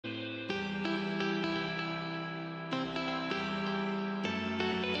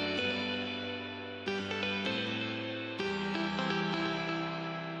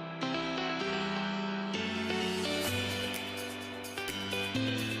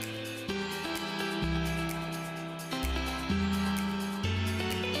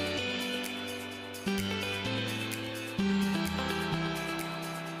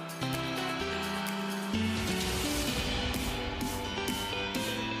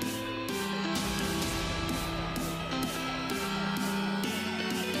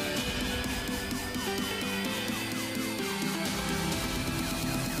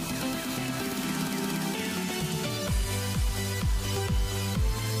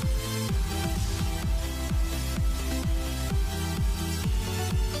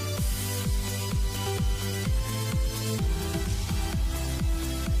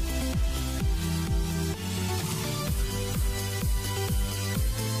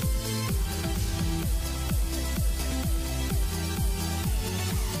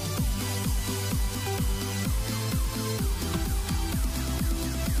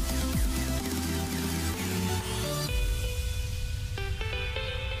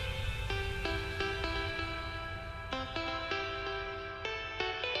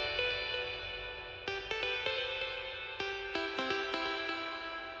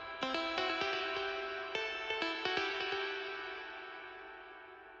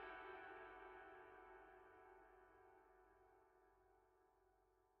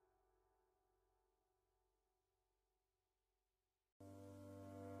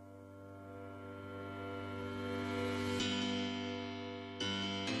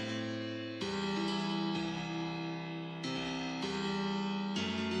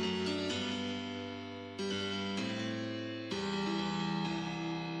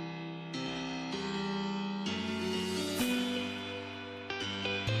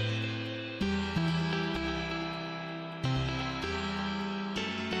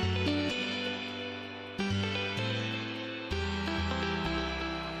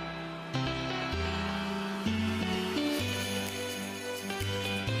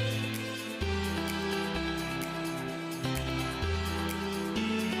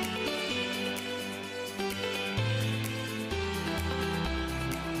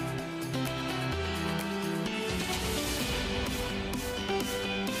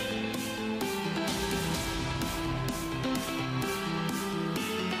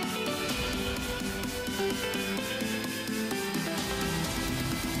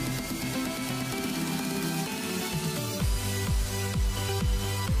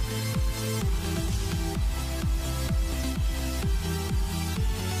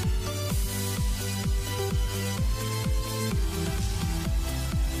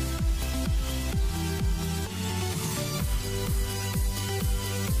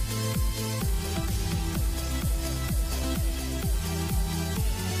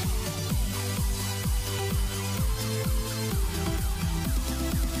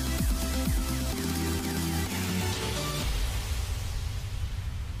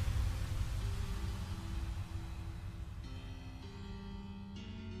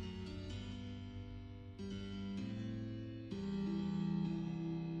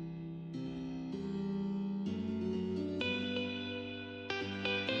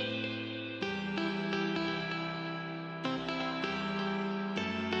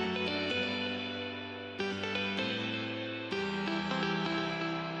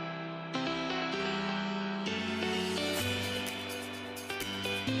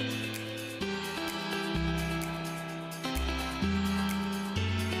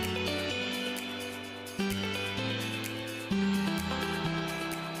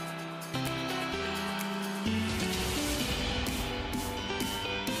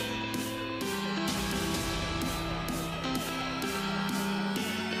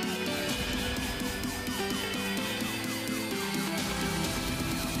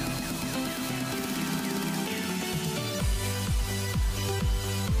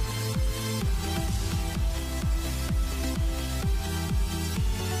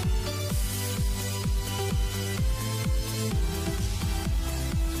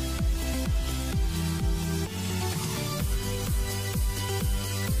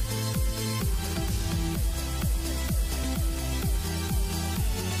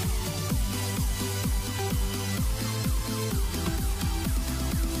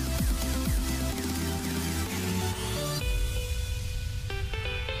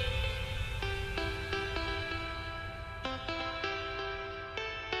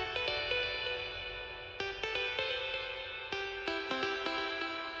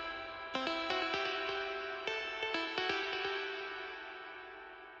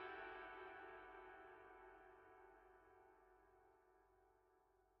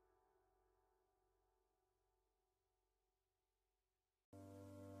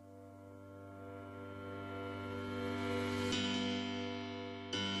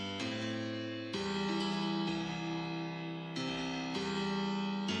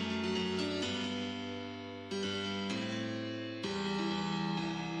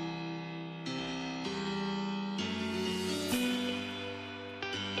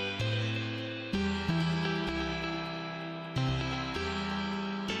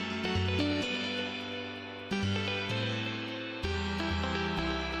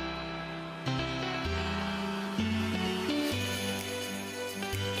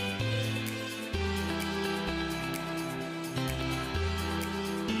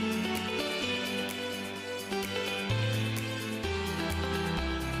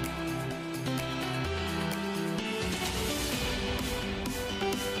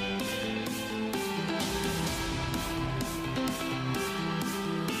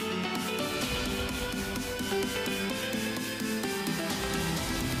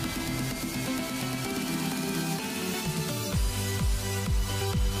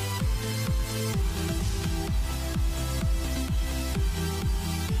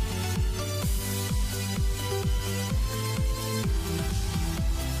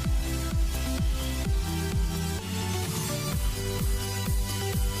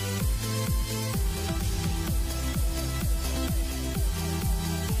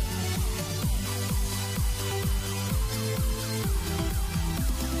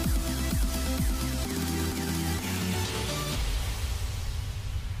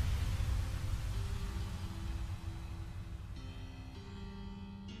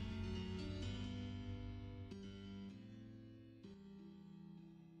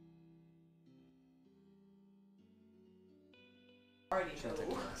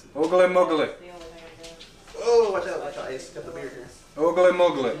Oogly moogly. Oh, watch out, Ace. Got the beer here. Oogly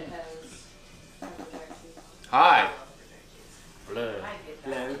moogly. Hi. Hello.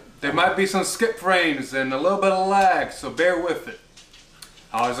 There might be some skip frames and a little bit of lag, so bear with it.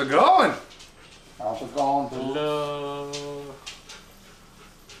 How's it going? How's it going? Hello.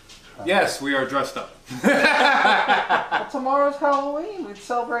 Yes, we are dressed up. Well, tomorrow's Halloween. We're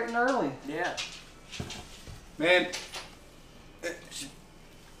celebrating early. Yeah. Man,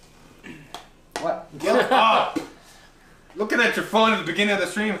 What? get up! Looking at your phone at the beginning of the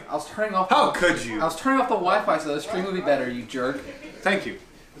stream. I was turning off. How could you? I was turning off the Wi-Fi so the stream would be better. You jerk. Thank you.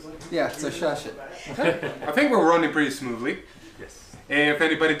 Yeah, so shush it. I think we're running pretty smoothly. Yes. If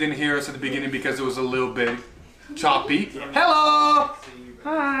anybody didn't hear us at the beginning because it was a little bit choppy, hello!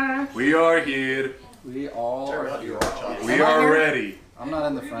 Hi. We are here. We all are here. We are ready. I'm not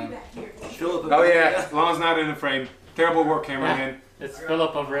in the frame. Oh yeah, as long as not in the frame. Terrible work, cameraman. It's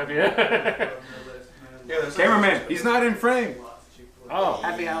Philip over here. Cameraman, he's not in frame. Oh.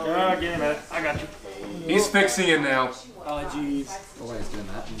 Happy Halloween. Give me a minute. I got you. He's fixing it now. Oh, jeez. Oh, he's doing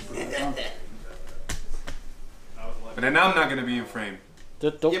that. But then I'm not gonna be in frame.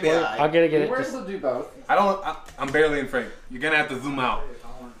 Don't worry. I'll get it. We're able to do both. I'm barely in frame. You're gonna have to zoom out.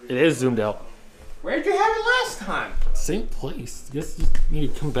 It is zoomed out. Where'd you have it last time? Same place. Guess you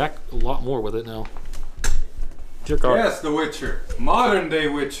need to come back a lot more with it now. Dear God. Yes, The Witcher. Modern day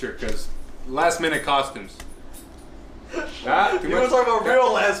Witcher, because last minute costumes. You want to talk about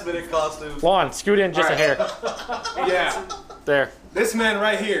real last minute costumes? Juan, scoot in just a hair. Yeah. There. This man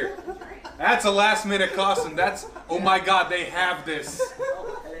right here. That's a last minute costume. That's, oh my God, they have this.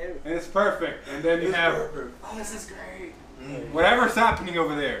 And it's perfect. And then you have, Oh, this is great. whatever's happening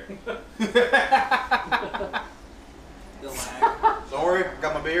over there. Don't worry, I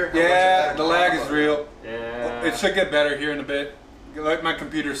got my beer. Yeah, the lag is real. Yeah. It should get better here in a bit. Let my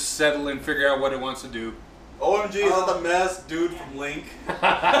computer settle and figure out what it wants to do. OMG, is that the masked dude from Link?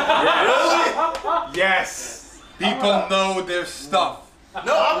 Yes! People know their stuff.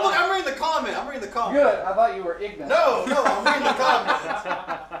 No, I'm reading the comment. Good. I thought you were ignorant. No, I'm reading the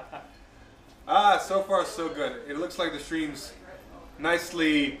comment. Ah, so far so good. It looks like the stream's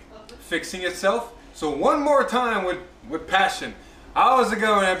nicely fixing itself. So one more time with passion. How's it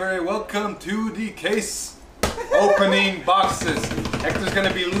going, everybody? Welcome to the case opening boxes. Hector's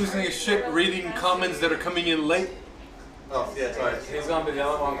gonna be losing his shit reading comments that are coming in late. Oh, yeah, sorry. He's gonna be the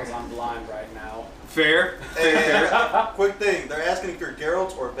only one because I'm blind right now. Fair. Hey, quick thing. They're asking if you're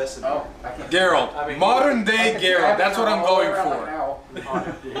Geralt or Vesemir. Oh, I can't. Geralt. I mean, Modern day Geralt. That's what I'm going for.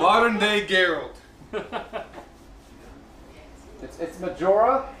 for. Modern day Geralt. It's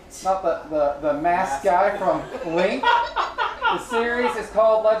Majora. It's not the masked guy from Link. The series is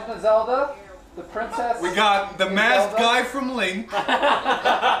called Legend of Zelda. The princess. We got the masked guy from Link. The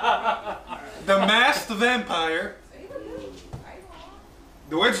masked vampire.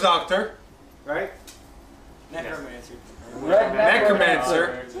 The witch doctor. Right? Necromancer. Red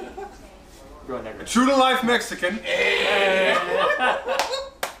Necromancer. A true to life Mexican.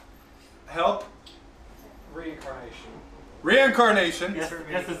 Help. Reincarnation. Reincarnation.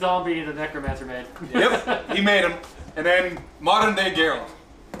 Yes, the zombie the necromancer made. Yep, he made him. And then modern day Geralt.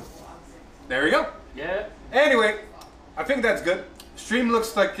 There we go. Yeah. Anyway, I think that's good. Stream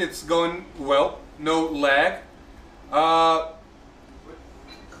looks like it's going well. No lag.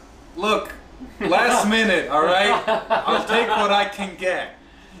 Look, last minute, alright? I'll take what I can get.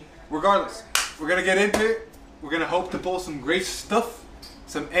 Regardless, we're gonna get into it. We're gonna hope to pull some great stuff.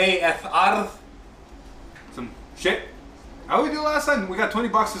 Some AFR. Some shit. How we do last time? We got 20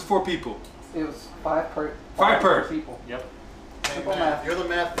 boxes for people. It was five per people. Yep. Simple math. You're the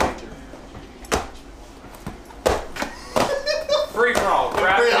math teacher. Free for all.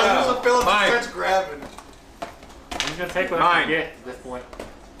 Grab Wait, it I'm up. just Philip Mine. starts grabbing. I'm just gonna take what I Mine. can get at this point.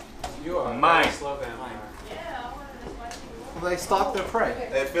 You are Mine. very slow vampire. Well, they stalk their prey.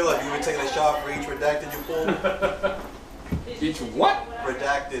 Hey, Philip, you would take a shot for each redacted you pull? Each what?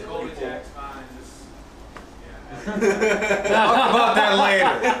 Redacted you pull. Talk about that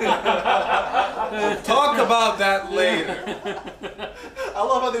later. We'll talk about that later. I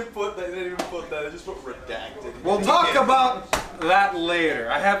love how they put that. They didn't even put that. They just put redacted. We'll talk about that later.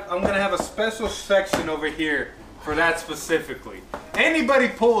 I'm gonna have a special section over here for that specifically. Anybody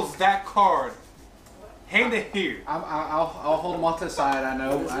pulls that card, hand it here. I'll hold them off to the side. I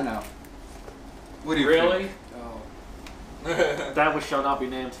know. What do you Really? think? That which shall not be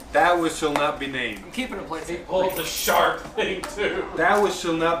named. That which shall not be named. I'm keeping it place. He pulled the shark thing too. That which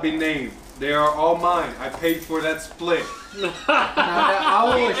shall not be named. They are all mine. I paid for that split. Now, I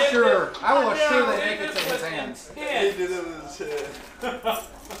will assure they make it to his hands. He did it with his head.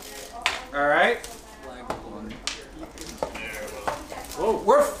 All right. Whoa,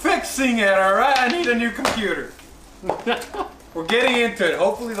 we're fixing it. All right. I need a new computer. We're getting into it.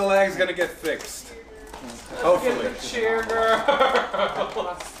 Hopefully the lag's gonna get fixed. Hopefully. Cheer, girl.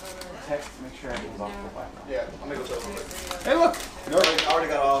 Text, make sure everything's off the Wi-Fi. Yeah, I'm gonna go tell him. Hey, look. I already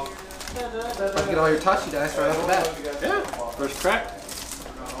got off. Get all your touchy dice right off the bat. Yeah. First crack.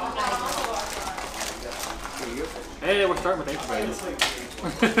 Hey, we're starting with H-Plans.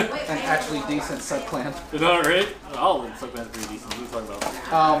 An actually decent sub-plan. Is that right? All of them subplans are pretty decent. What are you talking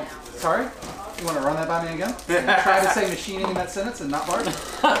about? Sorry? You want to run that by me again? Try to say machining in that sentence and not Bart?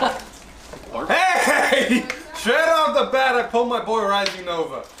 Hey! Straight off the bat, I pulled my boy Rising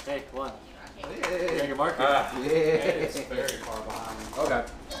Nova. Hey, come on. You got Yeah. your marker. It's very far behind. Okay.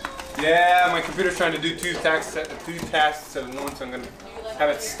 Yeah, my computer's trying to do two tasks at once. I'm gonna have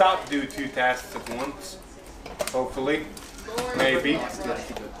it stop do two tasks at once. Hopefully. Maybe.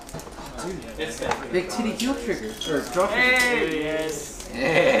 Big titty heel trigger. Or draw trigger. Hey, yes.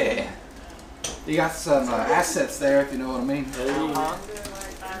 Yeah. You got some assets there, if you know what I mean.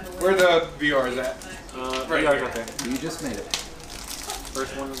 Where the VR's at? Right there. You just made it.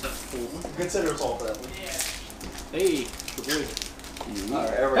 First one is full. Consider us all for that one. Hey, good boy.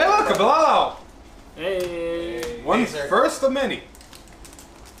 Hey, look, a blow! Hey. One first of many.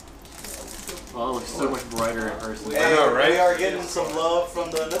 Oh, it looks so much brighter in person. I know, right? We are getting some love from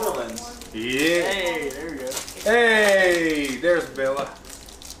the Netherlands. Yeah. Hey, there we go. Hey, there's Bella.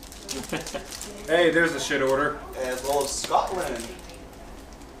 Hey, there's the shit order. As well as Scotland.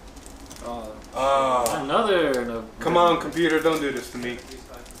 Another. No. Come on, computer, don't do this to me.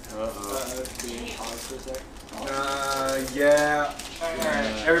 Yeah.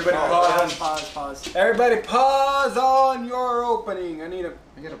 Everybody pause. Everybody pause on your opening. I need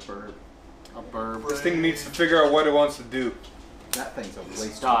I get a bird. A burb. This thing needs to figure out what it wants to do. That thing's a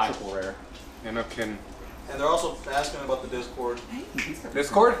waste Die. of triple rare. You're not kidding. And they're also asking about the Discord.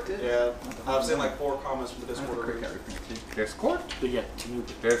 Discord? Yeah, I've seen like 4 comments from the I have Discord to click already. everything too. Discord? They get two. Oh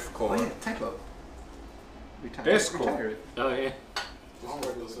Discord. yeah, typo. Discord. Retire it. Oh, yeah. Not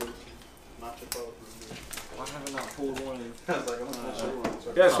your fault. Why haven't I pulled one? I was like, I'm not sure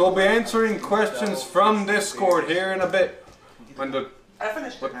one. Yes, we'll be answering questions from Discord here in a bit. When the I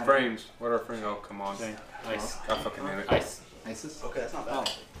finished. what frames? What are frames? Oh, come on. Dang. Ice. God fucking damn it. Ice. ISIS? Okay, that's not bad.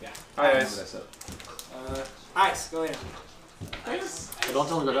 Hi I guys. said. Ice, go ahead. But don't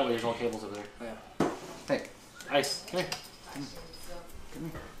tell them to go that way. There's no cables over there. Hey, Ice. Come here.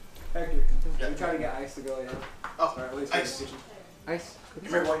 Thank you. I'm trying to get ice to go in. Oh, Or at least ice. in the kitchen. ice.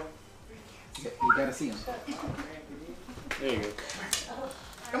 Come here, boy. You gotta see him. There you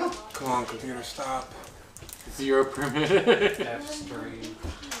go. Come on, computer, stop. 0 permit. F-stream.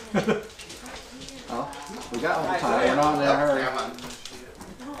 Oh, we got all the time. We're not in a hurry. Come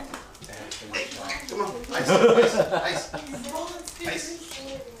on. Ice. Ice. Ice.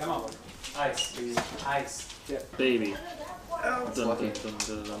 Come on. Ice, please. Ice. Baby. It's lucky.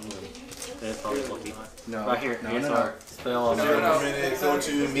 That's probably lucky. No. Right here. No, Here's no, our no. spell on Go there.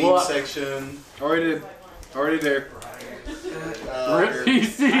 to meme What? section. Already there. Rip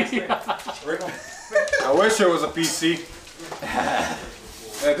PC. I wish there was a PC.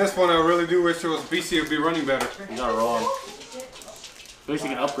 At this point, I really do wish there was a PC. It would be running better. You're not wrong. At least you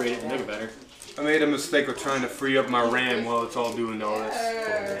can upgrade it and make it better. I made a mistake of trying to free up my RAM while it's all doing all this.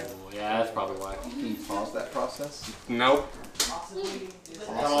 Oh, yeah, that's probably why. Can you pause that process? Nope.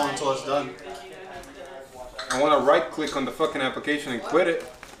 How long until it's done? I want to right click on the fucking application and quit it.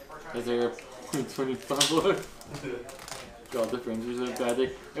 Is there 25? God, the frames are so bad.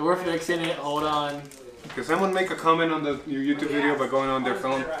 Hey, we're fixing it. Hold on. Can someone make a comment on your YouTube video by going on their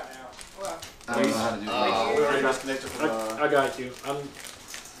phone? I don't know how to do that. We already disconnected from I got you.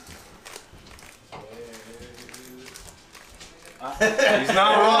 He's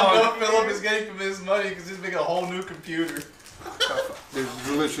not wrong. Philip is getting from his money because he's making a whole new computer. There's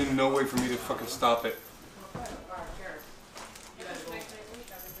literally no way for me to fucking stop it.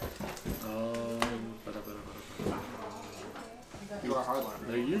 You are a hardliner.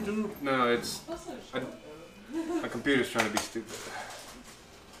 There you do. No, it's... my computer's trying to be stupid.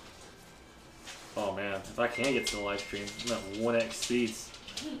 Oh man, if I can get to the live stream, I'm at 1x speeds.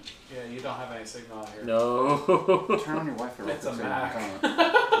 Yeah, you don't have any signal out here. No. Turn on your Wi-Fi. real It's a quick so you Mac. can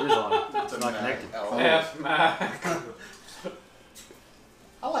comment. It is on. It's not connected. F-Mac.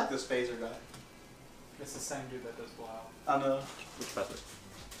 I like this phaser guy. It's the same dude that does blowout. I know. Which password?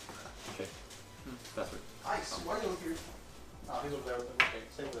 Okay. Password. Ice, why are you here? Oh, he's over there with the okay,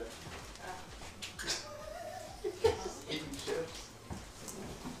 stay over there. Eating chips.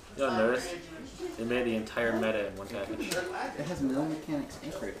 Y'all notice? They made the entire meta in one package. It has no mechanics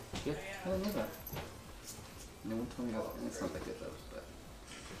increase. Yeah. I didn't know that. No one told me how. It's not that good though, but.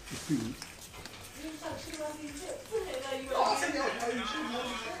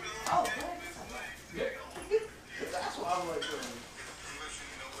 That's what I'm like.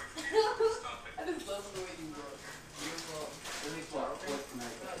 I just love the way you look.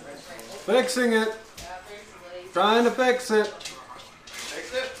 Fixing it. Trying to fix it.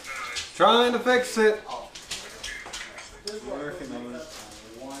 Fix it. Trying to fix it. Working on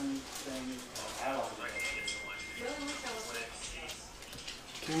one thing.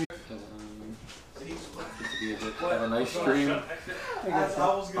 Have a nice stream. I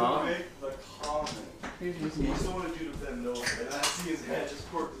was gonna make the comment. He's the one to do the bend over, and I see his head just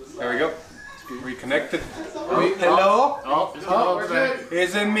fork to the side. There we go. Reconnected. Oh, Hello? Oh, we're back.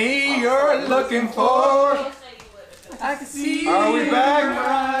 Is it me you're looking for? I can see Are we back?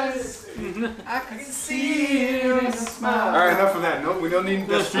 I can see you in a smile. Alright, enough of that. No, we don't need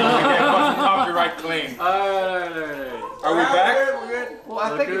the stream to get fucking copyright claim. Alright. Are we back? Well,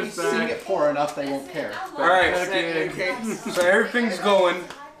 I think if you sing it poor enough, they won't care. Alright. So everything's going.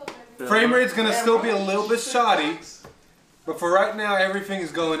 Frame rate's gonna still be a little bit shoddy. But for right now, everything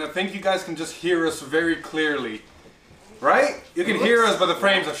is going. I think you guys can just hear us very clearly. Right? You can hear us, but the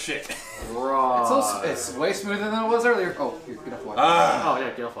frames are shit. Right. It's way smoother than it was earlier. Oh, here, get off Wi-Fi. Ah, Oh, yeah,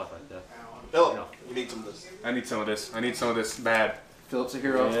 get off Wi-Fi. Yeah. Philip, you need some of this. I need some of this. I need some of this bad. Philip's a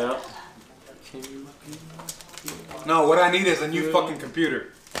hero. Yeah. No, what I need is a new fucking computer.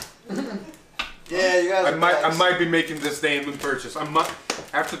 Yeah, you guys. I might be making this damn purchase.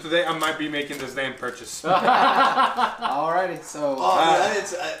 After today, I might be making this damn purchase. Alrighty, so. Oh, man,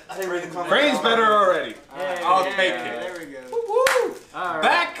 I didn't read the comment. Frames better already. I'll take it. There we go. Woo! Alright.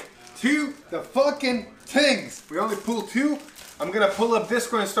 Back to the fucking things. We only pulled 2. I'm gonna pull up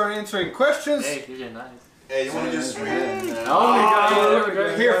Discord and start answering questions. Hey, you're nice. Hey, you want to just read it? Oh, we got it. There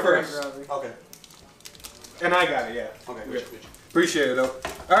we go. Here first. Okay. And I got it, yeah. Okay, Good. good. Appreciate it though.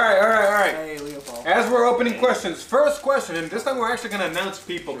 Alright. Hey, Leopold. As we're opening questions, first question, and this time we're actually gonna announce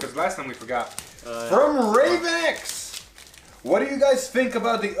people because last time we forgot. From Ravex, what do you guys think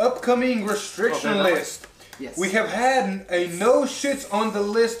about the upcoming restriction list? Yes. We have had a no shits on the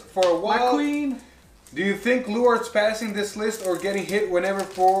list for a while. My queen. Do you think Luard's passing this list or getting hit whenever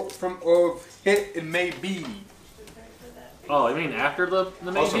hit it may be? Oh, you mean after the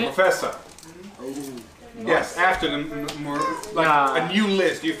main Also, hit? Professor. Yes, after the more a new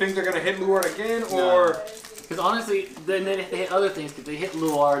list. Do you think they're gonna hit Luard again, or Because honestly, then they hit other things. Because they hit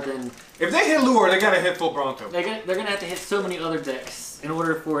Luar, then if they hit Luard, they gotta hit full Bronto. they're gonna have to hit so many other decks in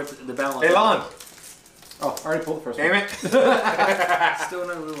order for it to the balance. Aeon. Oh, I already pulled the first Damn one. it. Still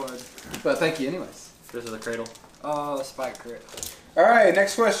no reward. But thank you anyways. This is a cradle. Oh, the spike crit. All right,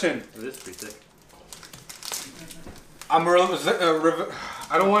 next question. Oh, this is pretty sick. I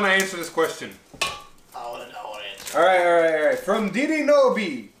don't want to answer this question. I want to answer. All right. From Didi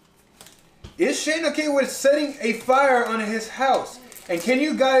Nobi. Is Shane okay with setting a fire on his house? And can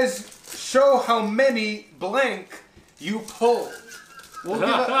you guys show how many blank you pulled? We'll give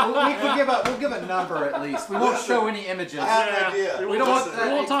a number at least. We won't show any images. I have an idea. We don't want Listen,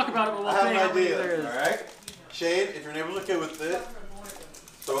 We won't talk about it, but we'll I have say an how many idea. there is. All right. Shane, if your neighbor's okay with it,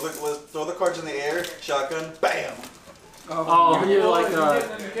 throw the cards in the air, shotgun, bam. Oh, you like No,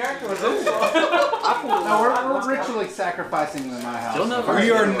 we're ritually sacrificing them in my house. You'll never-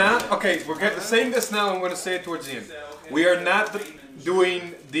 We are not, okay, we're saying this now, I'm going to say it towards the end. We are not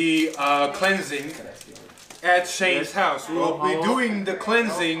doing the cleansing at Shane's house. We will be doing the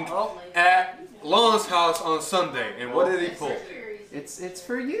cleansing at Lon's house on Sunday. And what did he pull? It's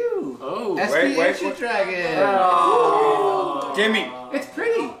for you. Oh. SP wait. Ancient Dragon. Oh. Gimme. It's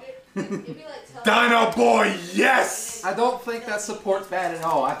pretty. Dino Boy, yes! I don't think that support's bad at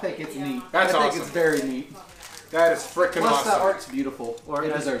all. I think it's neat. That's I think awesome. it's very neat. That is freaking Plus, that awesome. art's beautiful. Or It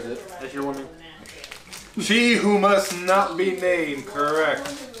that's- deserves it. That's your woman. She who must not be named, correct.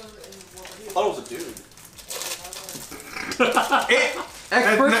 I thought it was a dude.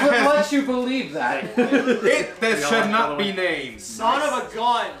 Experts that- would let you believe that. It that should not be named. Son of a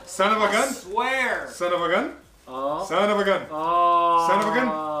gun. Son of a gun? Swear. Son of a gun? Oh. Son of a gun. Oh. Son of a gun?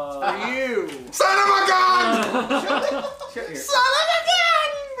 For you. Son of a gun! Shut here. Son of a gun!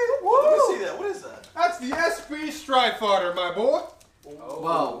 Let me see that. What is that? That's the SP Strike Fighter, my boy.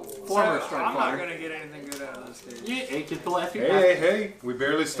 Whoa. Former Strike I'm not Fighter. gonna get anything good out of this dude. Yeah, it can pull FP. Hey, we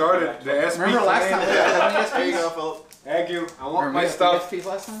barely started. The SP Remember last time we name. had There you go, SPs? Philip. Thank you. I want Remember my we had stuff. SPs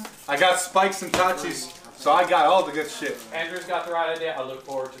last time? I got spikes and tachis, So I got all the good shit. Andrew's got the right idea. I look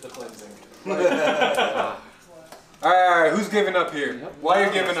forward to the cleansing. Alright, who's giving up here? Why are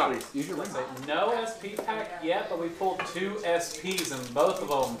you giving up? Use your ring. No SP pack yet, but we pulled 2 SPs and both of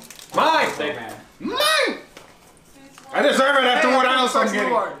them. Mine! Big man. Mine! I deserve it after what else I'm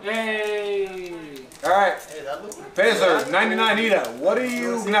getting. Yay! Alright, Hey, that looks like Phaser, 99 Ida, what are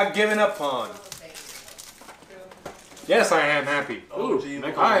you not giving up on? Yes, I am happy. Ooh,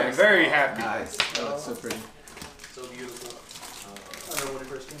 I am very happy. Nice. Oh, that's so pretty. so beautiful. I remember when it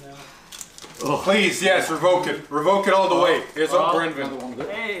first came out. Please, yes, revoke it. Revoke it all the way. Here's a Another Brenvin. one. Good.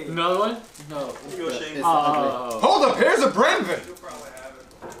 Hey! Another one? No. Here you go, Shane. It's ugly. Hold up, here's a Brenvin.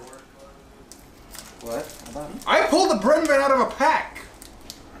 What? How about it? I pulled a Brenvin out of a pack.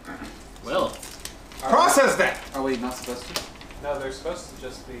 Well. Process that. Are we not supposed to? No, they're supposed to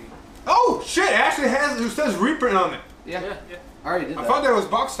just be. Oh, shit, it actually has, it says reprint on it. Yeah. Yeah. I already did I that. thought there was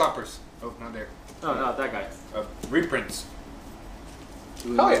box stoppers. Oh, not there. No, not that guy. Reprints. Do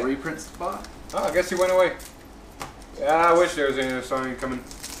we Oh, want yeah. a reprint spot? Oh, I guess he went away. Yeah, I wish there was any other song coming.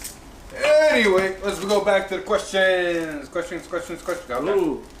 Anyway, let's go back to the questions. Questions. Okay.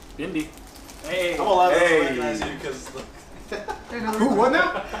 Ooh, Bindi. Hey. I'm gonna laugh Hey. to recognize you because Who, what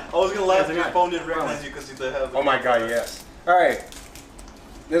now? I was gonna laugh if your guy. phone didn't recognize you because you have. Oh my god, yes. Alright.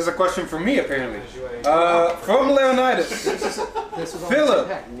 There's a question for me, apparently. From Leonidas. This was on the same Philip,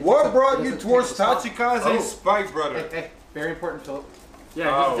 pack. what brought you Doesn't towards take a spot. Tachikaze Oh. Spike Brother? Hey, hey, very important, Philip. Yeah,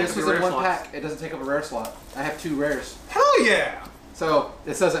 Oh. This this was was in one pack. It doesn't take up a rare slot. I have 2 rares. Hell yeah! So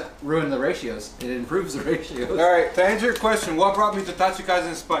this doesn't ruin the ratios. It improves the ratios. Alright, to answer your question, what brought me to Tachikaze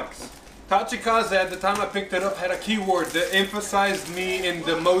and Spikes? Tachikaze, at the time I picked it up, had a keyword that emphasized me in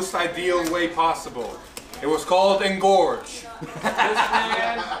the most ideal way possible. It was called engorge.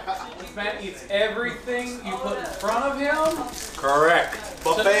 This man eats everything you put in front of him. Correct.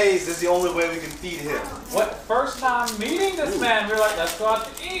 Buffets is the only way we can feed him. What first time meeting this man, we were like, let's go out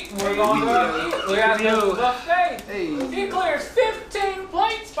to eat. And we're going to go out to eat. We have the buffet. Hey. He clears 15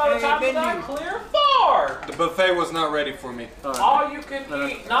 plates by the time he's done. Clear 4. The buffet was not ready for me. All you can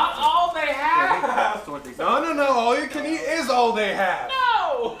eat, not all they have. No, all you can eat is all they have.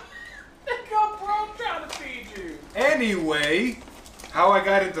 No! They go broke trying to feed you. Anyway, how I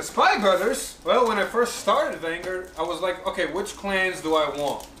got into Spy Brothers, well, when I first started Vanguard, I was like, okay, which clans do I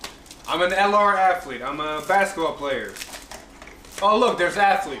want? I'm an LR athlete. I'm a basketball player. Oh, look, there's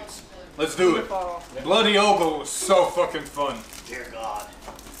athletes. Let's do it. Bloody Oboe was so fucking fun. Dear God.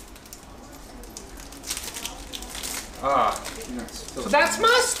 So that's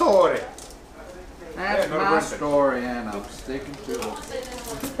my story. That's Yeah, no my reprint. story, and I'm sticking to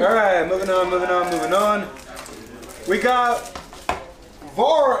it. All right, moving on. We got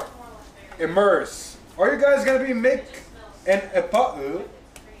Var Immerse. Are you guys gonna be make an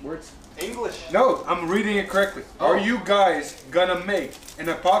Words. English. No, I'm reading it correctly. Are you guys gonna make an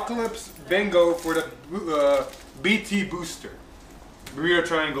apocalypse bingo for the BT booster? Rear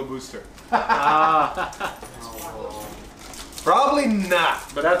triangle booster. Probably not,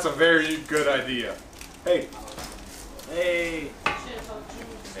 but that's a very good idea. Hey. Hey.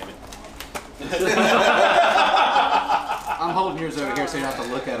 I'm holding yours over here so you don't have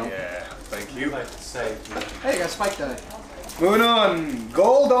to look at them. Yeah, thank you. Hey, I got a spike die. Moving on.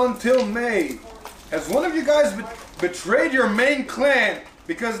 Gold until May. Has one of you guys betrayed your main clan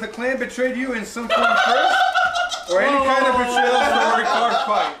because the clan betrayed you in some form first? Or any kind of betrayal story card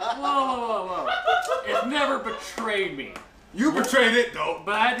fight? Whoa. It's never betrayed me. You betrayed it though.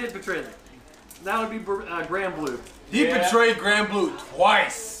 But I did betray them. That would be Grand Blue. He betrayed Grand Blue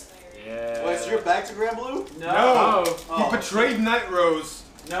twice. Yeah. Wait, so you're back to Grand Blue? No. Oh. He betrayed Night Rose.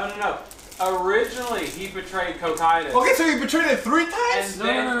 No. Originally, he betrayed Cocytus. Okay, so he betrayed it 3 And times?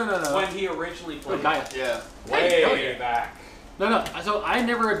 then No. when he originally played Yeah. way back. No. So I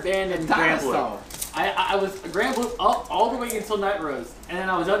never abandoned Grand Blue. Dinosaur. I was Grand Blue up all the way until Night Rose, and then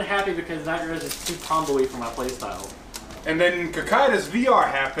I was unhappy because Night Rose is too combo-y for my playstyle. And then Kakaida's VR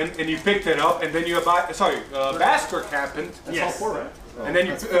happened, and you picked it up, and then you Baskirk happened, That's Yes. all 4, right? and then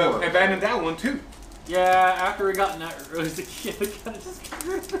you That's 4. abandoned that one too. Yeah, after we got Night Rose again, we kind of just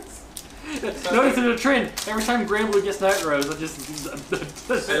notice there's a trend. Every time Grand Blue gets Night Rose, I just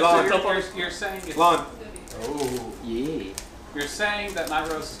You're saying it's, Lon, Yeah. you're saying that Night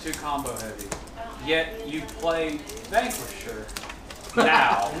Rose is too combo heavy, yet you play Vanquisher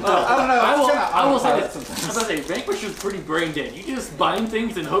now. I don't know. I will say this. sometimes. I was about to say, Vanquisher's pretty brain dead. You just bind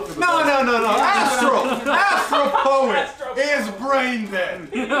things and hope for the no. best. Astro Poet is brain dead.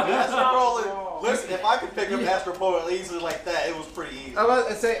 Astro Listen, if I could pick up Astro Poet easily like that, it was pretty easy. I was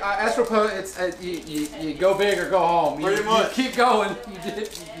gonna say, Astro Poet, it's you go big or go home. Pretty much. You keep going.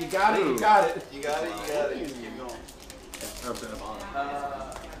 You got it. You got it. You got it. You got it. Keep going.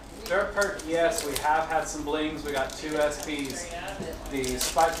 Dirt perk, yes, we have had some blings. We got 2 SPs. The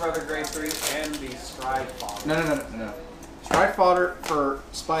Spike Brother Grade 3 and the Stride Fodder. No. Strike Fodder for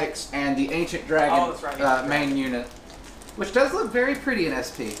Spikes and the Ancient Dragon main unit. Which does look very pretty in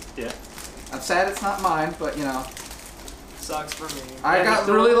SP. Yeah. I'm sad it's not mine, but you know. Sucks for me. I got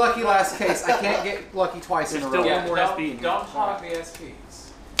really lucky last case. I can't get lucky twice in a row. Still one more SP in here. Don't hog the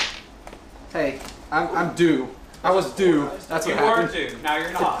SPs. Hey, I'm due. I was due. That's You what were happened. due, now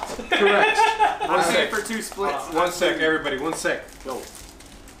you're not. Correct. One sec. For 2 splits. One sec, everybody, one sec. Go.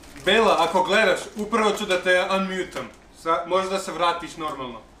 Bela, ako gledaš, upravo ću da te unmutam. Možeš da se vratiš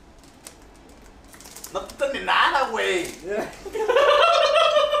normalno. Nada way.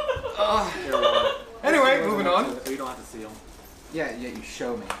 Anyway, moving on. You don't have to see them. Yeah, you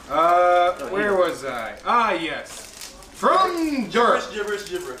show me. Where was I? Ah, yes. From dirt.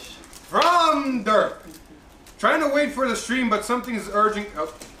 Gibberish. From dirt. Trying to wait for the stream, but something's urging.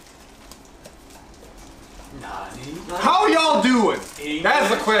 Oh. How y'all doing? That's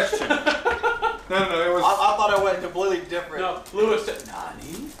the question. No, it was. I thought it went completely different. No, Lewis said,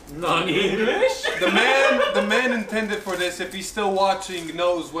 Nani? Non-English? The man intended for this, if he's still watching,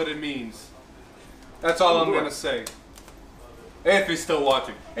 knows what it means. That's all I'm gonna say. If he's still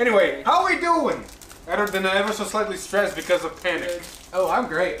watching. Anyway, how we doing? Better than ever so slightly stressed because of panic. Oh, I'm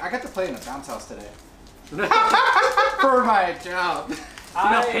great. I got to play in a bounce house today. For my job. You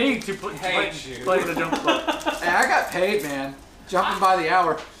got paid to play the jump club. Hey, I got paid, man. Jumping by the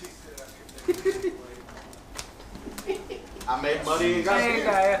hour. I made money and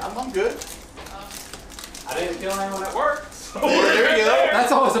got I'm good. I didn't kill anyone at work. So There you go.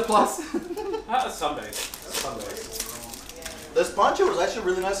 That's always a plus. some days. This poncho was actually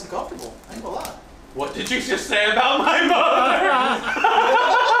really nice and comfortable. I ain't gonna lie. What did you just say about my mother?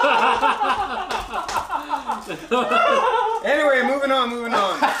 Anyway, moving on.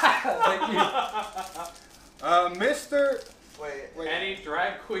 Thank you. Mr. Wait. Any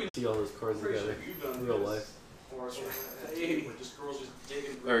drag queen? See all those cards together in real life.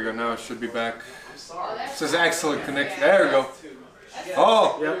 There we go, now it should be back. I'm sorry. It says excellent connection. There we go.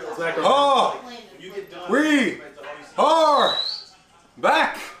 Oh! Yep, exactly. Oh! We are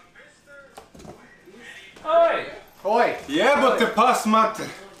back! Oi! Oi. Yeah, but the pass matter.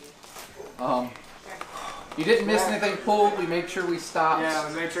 You didn't miss anything pulled. We made sure we stopped. Yeah,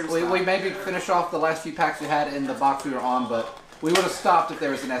 we made sure to We stop. maybe finish off the last few packs we had in the box we were on, but we would have stopped if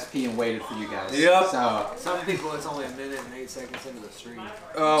there was an SP and waited for you guys. Yep. So, Some people, it's only 1 minute and 8 seconds into the stream.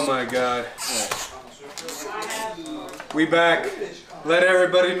 Oh my god. We back. Let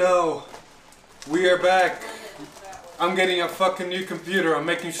everybody know. We are back. I'm getting a fucking new computer. I'm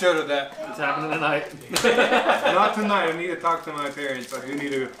making sure of that. It's happening tonight. Not tonight. I need to talk to my parents. I do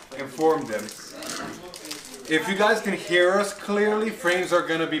need to inform them. If you guys can hear us clearly, frames are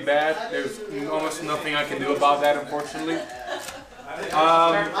gonna be bad. There's almost nothing I can do about that, unfortunately.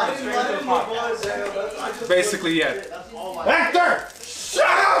 Basically, yeah. Hector! Shut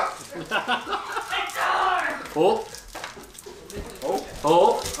up! Oh. Oh.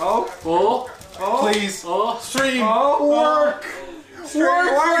 Oh. Oh. Oh. Please. Oh. Stream. Work.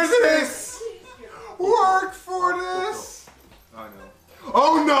 Work for this. Work for this. Oh no.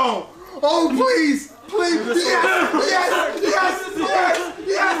 Oh no. Oh please. Please. Yes. Yes. Yes. Yes.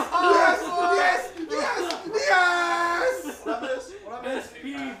 Yes. Yes. Yes. Yes. What I missed? SP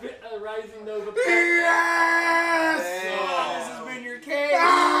Rising Nova. Yes. This has been your case. Ah!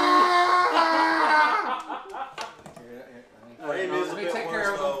 Frame is a let me bit take care worse,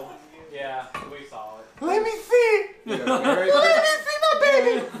 of them. though. Yeah, we saw it. Let me see. very Let pretty. me see my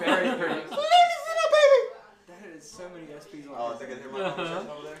baby. Very pretty. Let me see my baby. That is so many SPs on Oh, I think I hit my conversation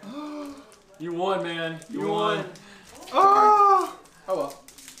over there. You won, man. You won. Oh. Oh well.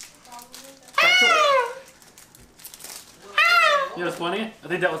 You know what's funny? I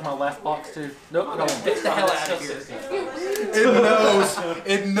think that was my last box too. Nope. I got one. Get the hell out of here.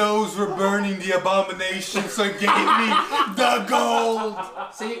 It knows we're burning the abomination, so it gave me the gold.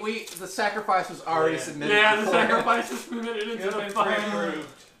 See, the sacrifice was already submitted. Yeah, the before. sacrifice was submitted into the fire. Approved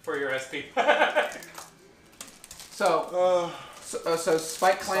for your SP. So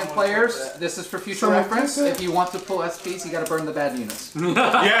Spike Clan players, this is for future Someone reference. take it. If you want to pull SPs, you got to burn the bad units.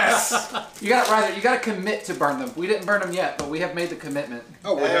 Yes. You got to commit to burn them. We didn't burn them yet, but we have made the commitment.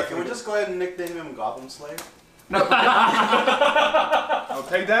 Oh, we Hey, have can we just go ahead and nickname him Goblin Slayer? No. I'll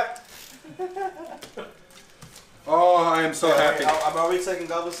take that. Oh, I am so happy. Are we taking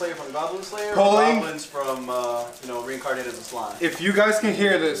Goblin Slayer from Goblin Slayer Pulling. or Goblins from, reincarnated as a slime? If you guys can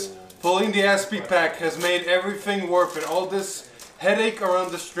hear this, pulling the SP pack has made everything worth it. All this headache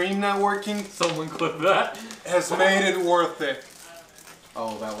around the stream not working Someone clip that. has made it worth it.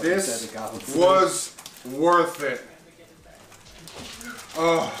 Oh, that was This the Goblin. was worth it.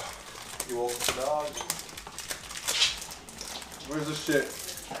 Oh, You woke the dog. where's the shit?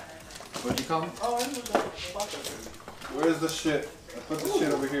 What'd you call him? Oh, I knew that. Where's the shit? I put the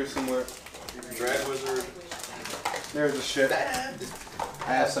shit over here somewhere. Drag Wizard. There's the shit. I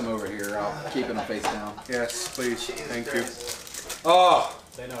have some over here. I'll keep it on face down. Yes, please. Thank you. Oh,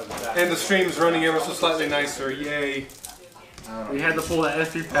 They know exactly. and the stream's running ever so slightly nicer. Yay. We had to pull that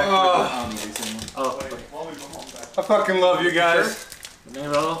SP pack. Oh, I don't need these anymore. Oh, I fucking love you guys. man,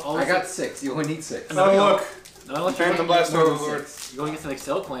 well, I got 6. You only need 6. Oh, look. No, let's Phantom Blast Overlord. You going to get some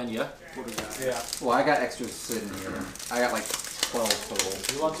Excel clan, yeah? Yeah. Well, I got extras sitting here. I got like 12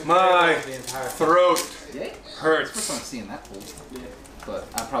 total. You want to My the entire throat Yay. First hurts. time seeing that pool. But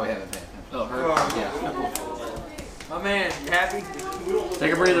I probably haven't paid attention. Oh, her. Oh, Yeah. My man, you happy?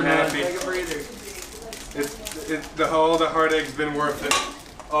 Take a breather, man. Happy. Take a breather. All the heartache's been worth it.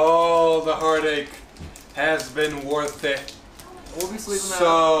 All the heartache has been worth it. We'll be sleeping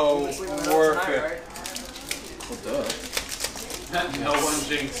So we'll be sleeping out worth tonight, it. right? Well, duh. No one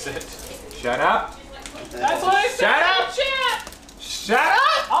jinxed it. Shut up. That's what I said. Shut up. in chat. Shut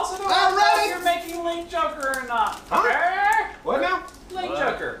up. Also, do I know if you're making Link Joker or not? Huh? Okay? What now? Link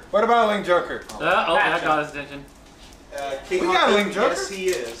Joker. What about Link Joker? Oh, that got his attention. King We got Arthur, Link Joker? Yes, he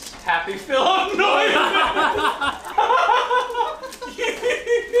is. Happy Philip noise.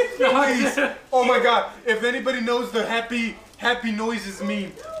 Please. Oh my god. If anybody knows the happy noises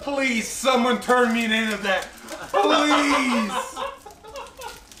mean, please someone turn me into that. Please.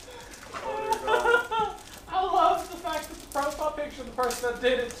 I love the fact that the profile picture of the person that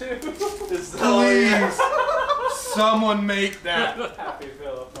did it too. Please. Someone make that. Happy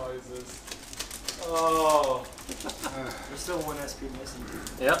Philip noises. Oh. There's still one SP missing.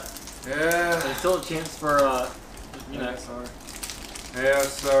 Yep. Yeah. There's still a chance for, you know. Sorry.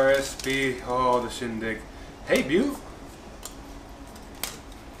 SRSP. Oh, the shindig. Hey, Bew.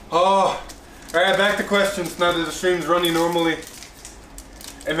 Oh. Alright, back to questions now that the stream's running normally.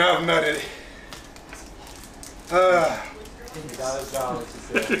 And I've nutted. He got his job,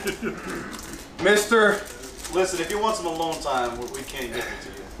 which is it. Mr. Listen, if you want some alone time, we can't get it to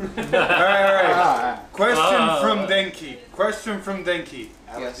you. Alright. Question from Denki. Question from Denki.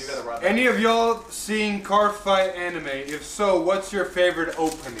 Alex, Yes. you gotta write Any of y'all seen Car Fight anime? If so, what's your favorite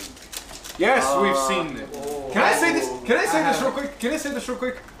opening? Yes, we've seen it. Can I say this? Can I say this real quick? Can I say this real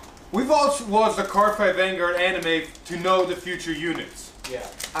quick? We've all watched the Car Fight Vanguard anime to know the future units. Yeah.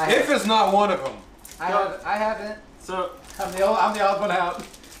 If it's not one of them. I haven't. So, I'm the odd one out.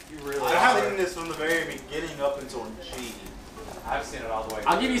 You really I've seen this from the very beginning up until G. I've seen it all the way.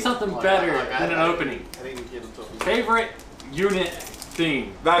 I'll give you something better than an opening. I didn't get until Favorite unit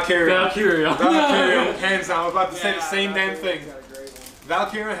theme? Valkyria. Valkyria. Valkyria, hands down. I was about to say the same damn thing. Got a great one.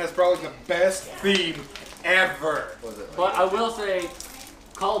 Valkyria has probably the best theme ever. Was it? But I will say,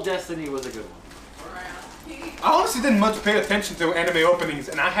 Call of Destiny was a good one. I honestly didn't much pay attention to anime openings,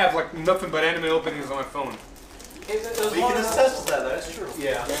 and I have like nothing but anime openings on my phone. It was We one can of attest to that, that's true.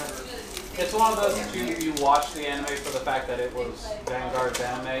 Yeah. It's one of those that you watch the anime for the fact that it was Vanguard's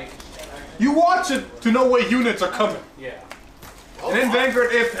anime. You watch it to know what units are coming. Yeah. And then Vanguard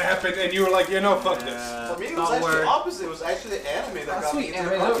If happened, and you were like, you know, fuck this. For me, it was actually the opposite. It was actually the anime that got me sweet, into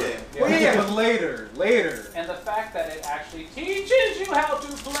the anime card over. game. Well, yeah, but later. And the fact that it actually teaches you how to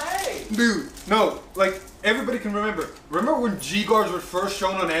play. Dude, no, like, everybody can remember. Remember when G-Guards were first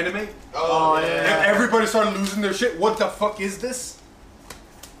shown on anime? Oh, yeah. And everybody started losing their shit? What the fuck is this?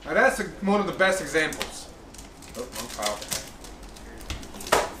 Now that's one of the best examples. Oh, I'm proud.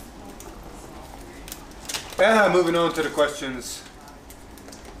 Moving on to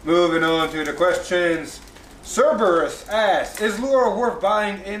the questions. Cerberus asks, is Lura worth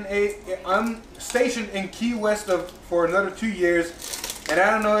buying in I'm stationed in Key West for another 2 years, and I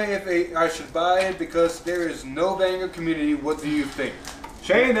don't know if I should buy it because there is no Vanguard community. What do you think?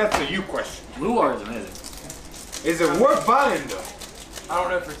 Shane, that's a you question. Blue War is amazing. Is it worth buying though? I don't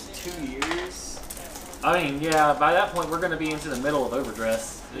know if it's 2 years. I mean, yeah, by that point, we're going to be into the middle of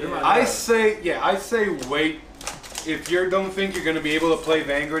Overdress. I say wait. If you don't think you're going to be able to play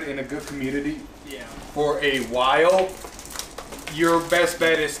Vanguard in a good community Yeah. for a while, your best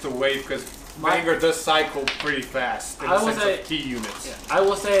bet is to wait because Vanguard does cycle pretty fast in I the will sense say- of key units. Yeah. I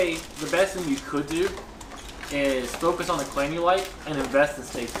will say the best thing you could do is focus on the clan you like and invest in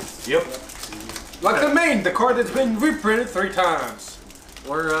stasis. Yep. Like the main, the card that's been reprinted 3 times.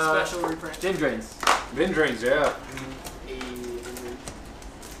 Or Special reprint. Din Drains. Bin drains, yeah.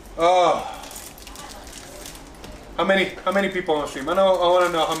 Oh. How many people on stream? I want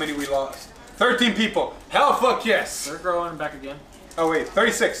to know how many we lost. 13 people. Hell fuck yes. They're growing back again. Oh wait,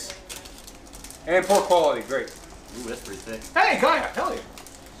 36. And poor quality, great. Ooh, that's pretty thick. Hey Gaia, hell yeah.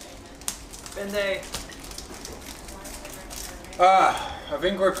 Bende. I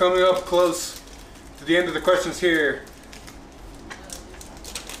think we're coming up close to the end of the questions here.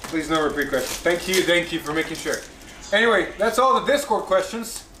 Please no repeat questions. Thank you for making sure. Anyway, that's all the Discord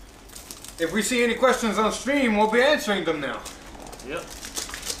questions. If we see any questions on stream, we'll be answering them now. Yep.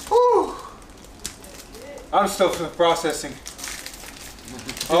 Whew. I'm still processing.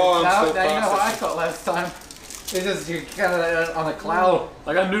 Oh, I'm now, still now you know how I processing. felt last time. It's just you're kind of on a cloud.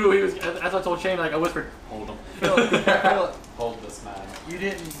 Like I knew he was. As I told Shane, like I whispered, "Hold him." Hold this man. You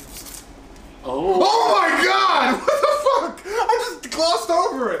didn't. Oh. Oh my god! What the fuck? I just glossed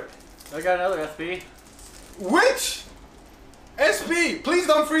over it. I got another SP. Which? SB, please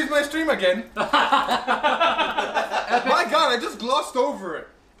don't freeze my stream again. My god, I just glossed over it.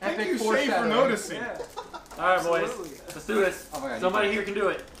 Thank Epic you, Shay, for foreshadowing. noticing. Yeah. All right, boys. Absolutely. Let's do this. Oh my God, Somebody you here can do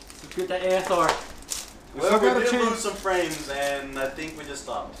it. Let's get that ASR. We Well, still we got a did chance. lose some frames, and I think we just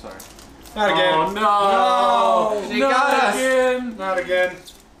stopped. Sorry. Not again. Oh no! She Not got us. again. Not again.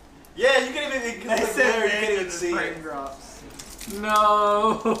 Yeah, you can't even. I said you can't even the see frame it. drops.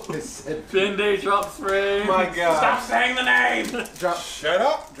 No. Bende drops frame. My god. Stop saying the name! Shut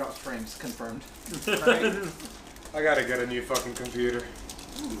up. Drops frames confirmed. I gotta get a new fucking computer.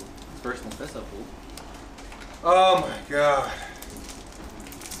 Personal fist up. Oh my god.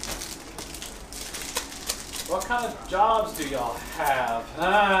 What kind of jobs do y'all have?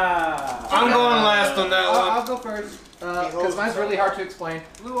 Ah. I'm going last on that I'll one. go first because mine's really hard to explain.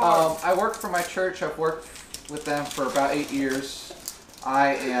 I work for my church. I've worked with them for about 8 years.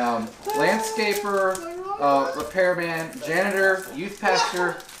 I am landscaper, repairman, janitor, youth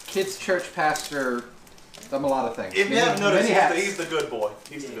pastor, kids church pastor. Done a lot of things. If you Many- haven't noticed, many hats. he's the good boy.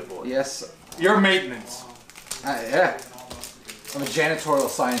 He's the good boy. Yes, Your maintenance. yeah. I'm a janitorial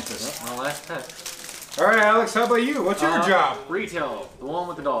scientist. My last pet. Alright, Alex, how about you? What's your job? Retail. The one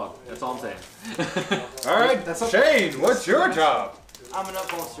with the dog. That's all I'm saying. Alright, That's up- Shane, what's your job? I'm an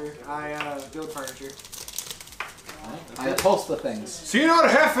upholster. I build furniture. I upholster the things. Senor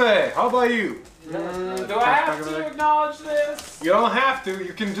Jefe, how about you? Do I have to acknowledge this? You don't have to.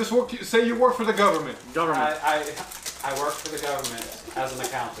 You can just work. Say you work for the government. Government. I work for the government as an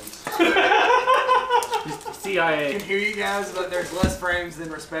accountant. I CIA. can hear you guys, but there's less frames than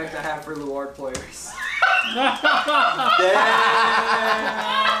respect I have for Luard players.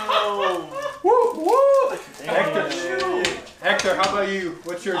 Damn. Woo woo. Hector, how about you?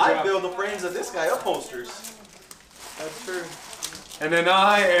 What's your I job? build the frames that this guy upholsters. That's true. And then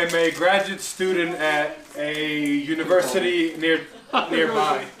I am a graduate student at a university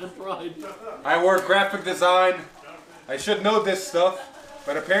nearby. That's right. I work graphic design. I should know this stuff,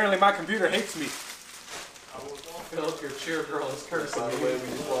 but apparently my computer hates me. Philip, your cheer girl is cursing By the way, we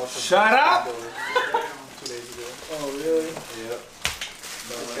just lost some Shut up! 2 days ago. Oh, really? Yep.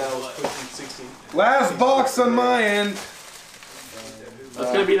 This guy was pushing 16. Last box on my end.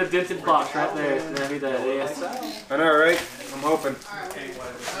 That's gonna be the dented box right there. It's gonna be the AS. I know, right? I'm hoping.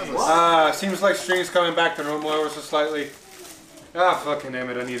 Seems like stream's coming back to normal ever so slightly. Ah, fucking damn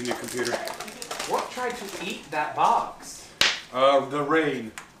it! I need a new computer. What tried to eat that box? The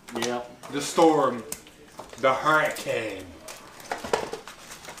rain, Yep. the storm, the hurricane.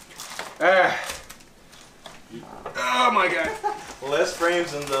 Oh my god. Less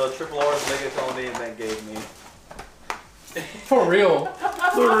frames than the Triple R's Megaton event gave me. For real.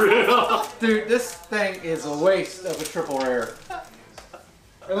 For real. Dude, this thing is a waste of a triple rare.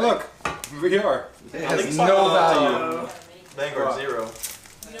 And look, we are. It think has it's no on, value. Vanguard Wow. 0.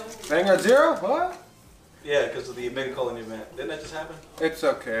 Vanguard 0? What? Yeah, because of the Megacolon event. Didn't that just happen? It's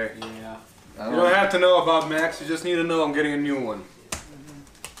okay. Yeah. I You don't don't know. have to know about Max, you just need to know I'm getting a new one.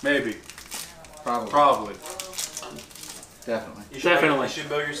 Maybe. Probably. Probably. Definitely. You Definitely. You should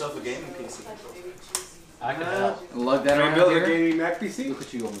build yourself a gaming PC. I can help. Lug that Can I around build a here. gaming Mac PC? Look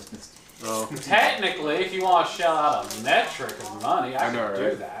at you almost missed. Oh. Technically, if you want to shell out a metric of money, I I know, could do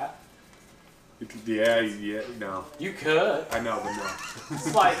right? that. Yeah, no. You could. I know, but no.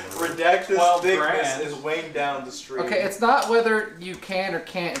 It's like Redacted 12 thickness grand. is weighing down the stream. Okay, it's not whether you can or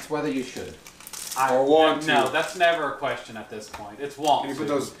can't, it's whether you should. Or want No, to. that's never a question at this point. It's want Can you to. put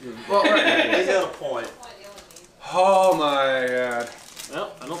those? Well, He's got a point. Oh my god.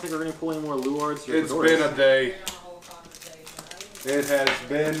 Well, I don't think we're gonna pull any more Luards or It's Fedoras. been a day. It has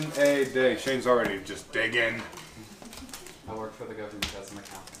been a day. Shane's already just digging. I work for the government as an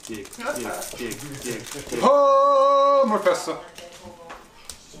accountant. Dig. Oh, Professor.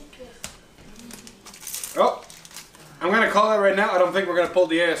 Oh, I'm going to call it right now. I don't think we're going to pull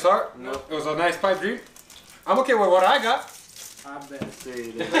the ASR. No. It was a nice pipe dream. I'm okay with what I got. I bet say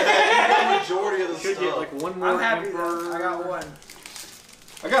You that. got the majority of the Should get stuff. like one more I'm happy Emperor. that I got one.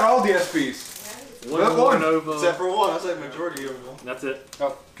 I got all the SPs. One That more one. Nova. Except for one. I said majority of them. That's it.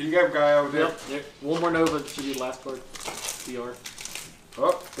 Oh, can you get a guy over there? Yep. There. One more Nova should be the last card. VR.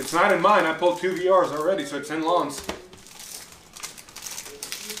 Oh, it's not in mine. I pulled 2 VRs already, so it's in Lon's.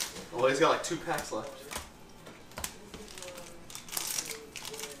 Well, he's got like 2 packs left.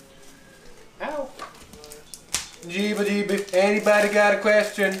 Ow. Jeeba jeeba. Anybody got a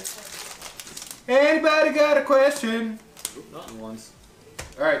question? Anybody got a question? Oop, not in ones.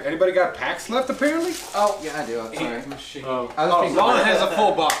 Alright, anybody got packs left apparently? Oh, yeah, I do. I'm sorry. Machine. Oh. I was Oh, being- Lon has a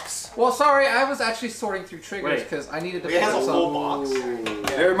full box. Well, sorry, I was actually sorting through triggers Wait. because I needed to He has pick a up full some.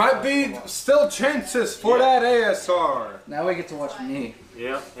 box. There might be still chances for that ASR. Now we get to watch me.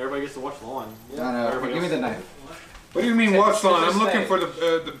 Yeah, everybody gets to watch Lawn. I know. Everybody Give me else- the knife. What do you mean watch Lon? I'm just looking say- for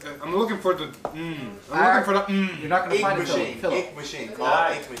the I'm looking for the I'm looking for the You're not going to Ink find it, machine. Philip. Ink machine. Call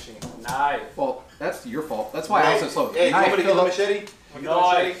Nice. it ink machine. Knife. Well, that's your fault. That's why I was so slow. Hey, Knife, somebody get the Philip. machete? Get the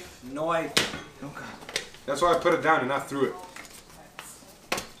Knife. Knife. Oh, God. That's why I put it down and not threw it.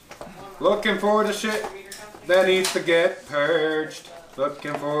 Looking for the shit that needs to get purged.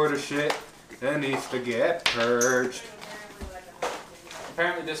 Looking for the shit that needs to get purged.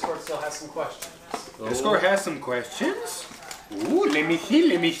 Apparently Discord still has some questions. Discord has some questions. Ooh, let me see,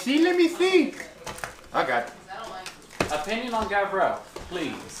 let me see, let me think. I got Opinion on Gavro,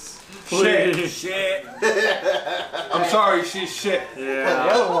 please. shit. Shit. I'm sorry, she's shit. The Yeah.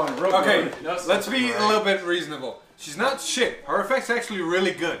 other one, real Okay, good. No let's be a surprise. little bit reasonable. She's not shit. Her effect's actually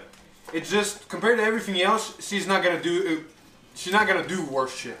really good. It's just compared to everything else, she's not gonna do. She's not gonna do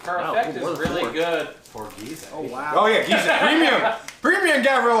worse shit. Her Wow, effect what is a really fork. good for Giza. Oh wow. Oh yeah, he's a premium. Premium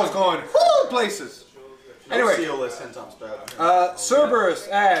Gavril is going whoo places. Anyway, Seal is 10 times better. Cerberus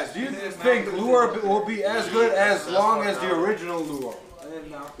asks, do you think Lure will be as good as long as the original Lure?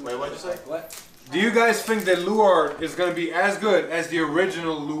 Wait, what'd you say? What? Do you guys think that Lure is gonna be as good as the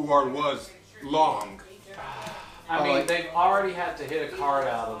original Lure was long? I Oh, mean, like- they've already had to hit a card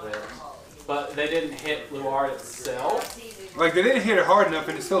out of it, but they didn't hit Luard itself. Like they didn't hit it hard enough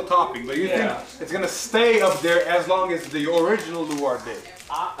and it's still topping, but you Yeah. think it's gonna stay up there as long as the original Lure did?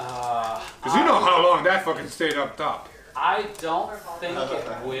 Because you know how long that fucking stayed up top. I don't think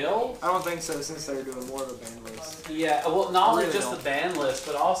it will. I don't think so since they're doing more of a ban list. Yeah, well, not only Really just the don't. ban list,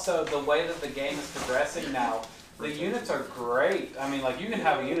 but also the way that the game is progressing now. The units are great. I mean, like, you can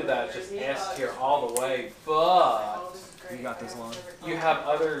have a unit that's just S tier all the way, but You got this long. you have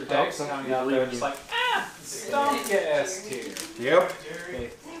other decks so. coming out there just like, stomp your S tier. Yep. Okay.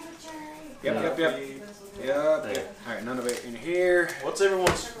 Yep. Yep. Alright, none of it in here. What's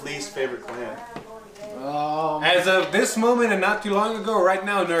everyone's least favorite clan? As of this moment and not too long ago, right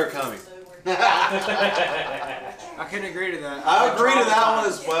now, Murakami. I can agree to that. I agree to that one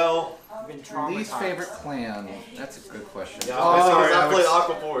as well. I've been traumatized. Least favorite clan? That's a good question. Yeah, Oh, sorry, I played Alex.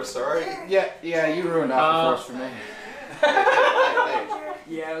 Aqua Force, alright? Yeah, you ruined Aqua Force for me.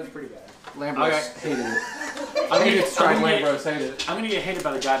 Yeah, it was pretty bad. Lambros hated it. I'm Hated gonna, Strike I'm, gonna get, Lambros hated it. I'm gonna get hated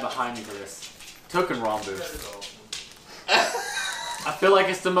by the guy behind me for this. Token ROM boost. I feel like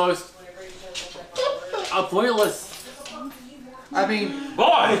it's the most pointless. I mean,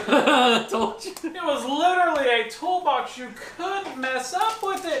 Boy! Told you. It was literally a toolbox. You could mess up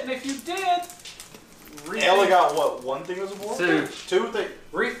with it, and if you did, They only got, what, one thing as a war? Two. Two things.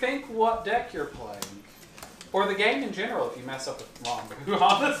 rethink what deck you're playing. Or the game in general if you mess up with Mongo.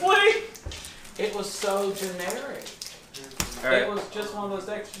 Honestly, it was so generic. Alright. It was just one of those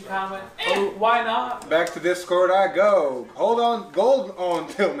decks you kind of went, why not? Back to Discord I go. Hold on, gold on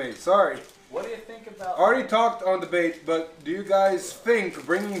till me. Sorry. What do you think about Already talked on debate, but do you guys think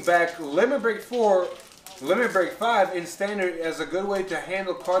bringing back Limit Break 4, Limit Break 5 in standard as a good way to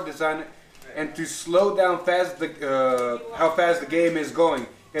handle card design and to slow down fast how fast the game is going?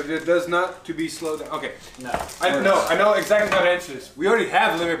 If it does not to be slowed down. Okay. No. I know exactly how to answer this. We already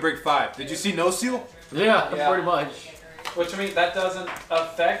have Limit Break 5. Did you see No Seal? Yeah, Yeah. pretty much. Which, I mean, that doesn't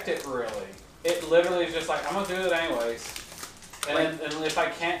affect it really. It literally is just like, I'm going to do it anyways. And if I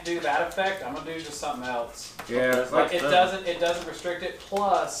can't do that effect, I'm going to do just something else. Yeah. Like, it doesn't restrict it.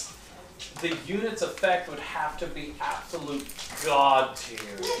 Plus, the unit's effect would have to be absolute god tier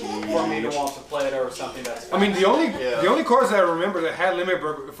for me to want to play it over something that's I mean, the only cards that I remember that had Limit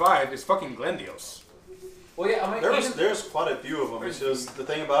Break 5 is fucking Glendios. Well, yeah, I mean, There's quite a few of them. It's just the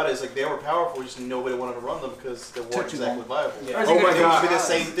thing about it is like they were powerful, just nobody wanted to run them because they weren't exactly viable. Yeah. Oh my It god. would be the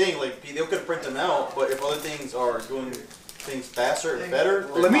same thing. Like they could print them out, but if other things are doing things faster and better,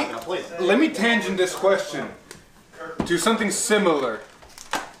 they're Let me- not gonna play them. Let me tangent this question to something similar.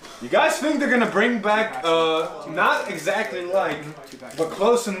 You guys think they're gonna bring back, not exactly like, but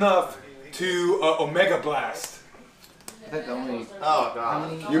close enough to Omega Blast? I think the only. Oh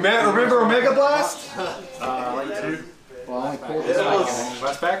god. You remember Omega Blast? Like 2. Well, I only pulled It this was-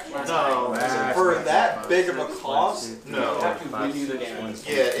 Last pack? No, for that big of a cost, you no. have to win you the game.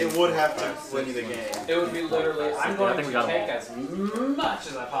 Yeah, it would have to win you the game. It would be literally, I'm going think to we got take them as much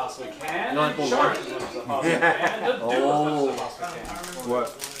as I possibly can, You only and pulled charge one? as much as I possibly can, to do as much as I possibly can.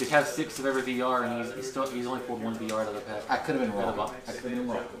 What? He has 6 of every VR, and he's only pulled 1 VR out of the pack. I could have been Out wrong. of the box. I could have been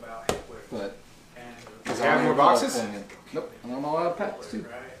wrong. But. Does it have more boxes? Nope. And I'm allowed packs too.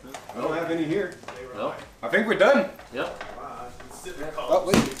 I don't have any here. Nope. I think we're done. Yep. Oh,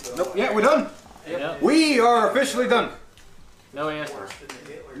 wait. Nope. Yeah, we're done. Yep. We are officially done. No answers.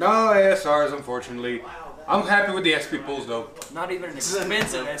 No ASRs, unfortunately. I'm happy with the SP pulls, though. Not even an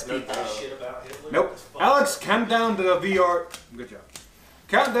expensive SP. Nope. Alex, count down the VR. Good job.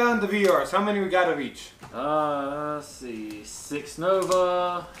 Count down the VRs. How many we got of each? Let's see. 6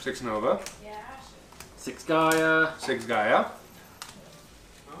 Nova, 6 Nova, 6 Gaia, 6 Gaia,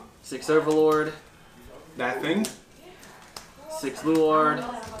 6 Overlord, that thing, 6 Luard,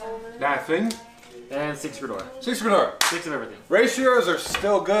 that thing, and 6 Fedora. 6 Fedora. 6 of everything. Ratios are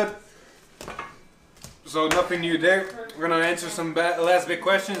still good. So nothing new there. We're gonna answer some last big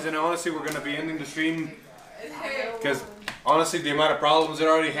questions, and honestly, we're gonna be ending the stream because honestly, the amount of problems it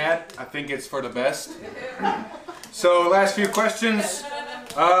already had, I think it's for the best. So last few questions.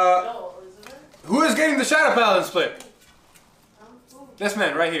 Who is getting the Shadow Paladin split? This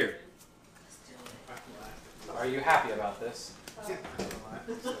man right here. Are you happy about this?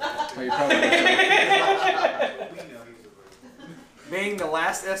 Are you probably Being the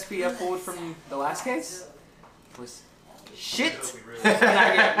last SP I pulled from the last case was shit. And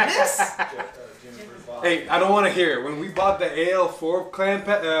I get this. Hey, I don't want to hear it. When we bought the AL4 clan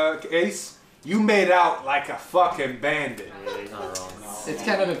ace, you made out like a fucking bandit. Yeah, he's not wrong. It's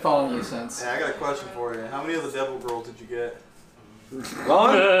kind of been following you since. Yeah, I got a question for you. How many of the Devil Girls did you get?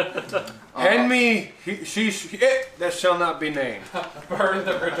 Lon, hand me, it that shall not be named. Burn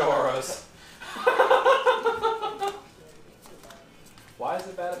the fedoras. Why is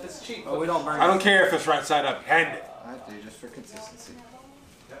it bad if it's cheap? Oh, we don't burn. I don't care if it's right side up. Hand it. I do just for consistency.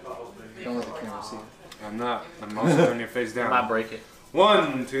 Don't let the camera see it. I'm not. I'm also turning your face I might down. break it.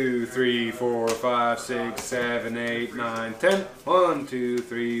 1, 2, 3, 4, 5, 6, 7, 8, 9, 10. 1, 2,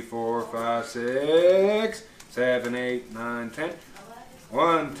 3, 4, 5, 6, 7, 8, 9, 10.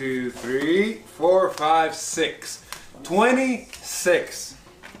 1, 2, 3, 4, 5, 6. 26.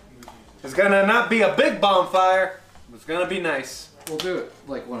 It's gonna not be a big bonfire. It's gonna be nice. We'll do it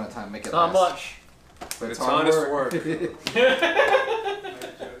like one at a time. Make it Not last. much. But it's honest work.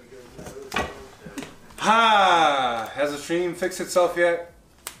 Has the stream fixed itself yet?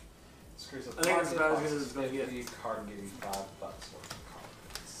 I think it's about as good as it's gonna get. Card give you $5 worth of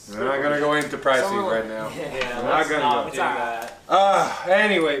cards. We're not gonna go into pricing right now. Yeah, I'm not let's gonna not go. do that.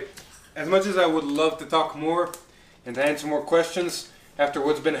 Anyway, as much as I would love to talk more and to answer more questions after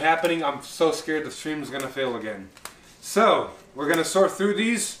what's been happening, I'm so scared the stream is gonna fail again. So we're gonna sort through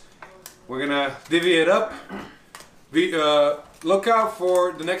these. We're gonna divvy it up. Look out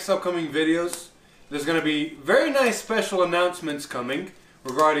for the next upcoming videos. There's gonna be very nice special announcements coming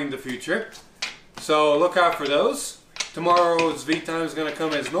regarding the future. So look out for those. Tomorrow's V-Time is gonna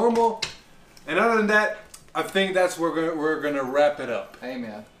come as normal. And other than that, I think that's where we're gonna wrap it up. Hey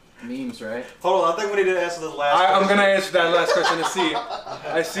man, memes, right? Hold on, I think we need to answer this last I'm question. gonna answer that last question. I see it.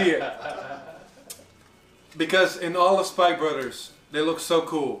 I see it. Because in all of Spike Brothers, they look so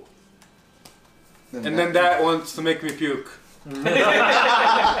cool. And then that wants to make me puke.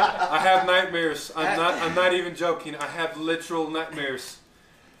 I have nightmares. I'm not even joking. I have literal nightmares.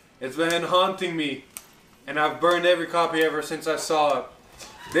 It's been haunting me. And I've burned every copy ever since I saw it.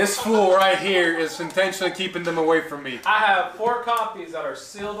 This fool right here is intentionally keeping them away from me. I have 4 copies that are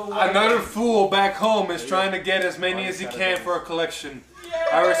sealed away. Another fool back home is trying to get as many as he can for a collection.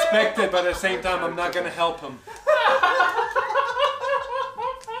 I respect it, but at the same time, I'm not going to help him.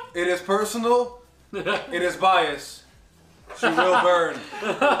 It is personal. It is bias. She will burn.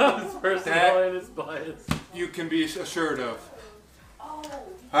 His personality and his bias. You can be assured of.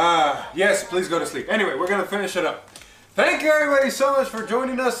 Yes, please go to sleep. Anyway, we're going to finish it up. Thank you everybody so much for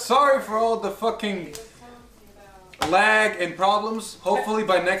joining us. Sorry for all the fucking lag and problems. Hopefully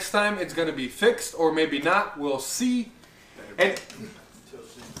by next time it's gonna be fixed, or maybe not. We'll see. And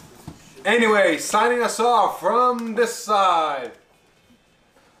anyway, signing us off from this side.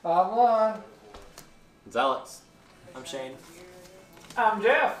 I'm Lon. It's Alex. I'm Shane. I'm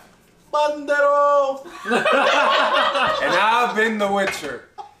Jeff. Bandero! And I've been the Witcher.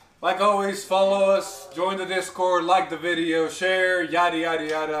 Like always, follow us, join the Discord, like the video, share, yada yada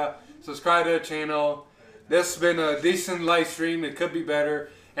yada. Subscribe to the channel. This has been a decent live stream. It could be better.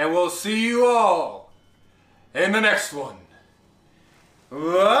 And we'll see you all in the next one.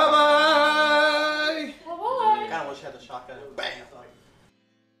 Bye.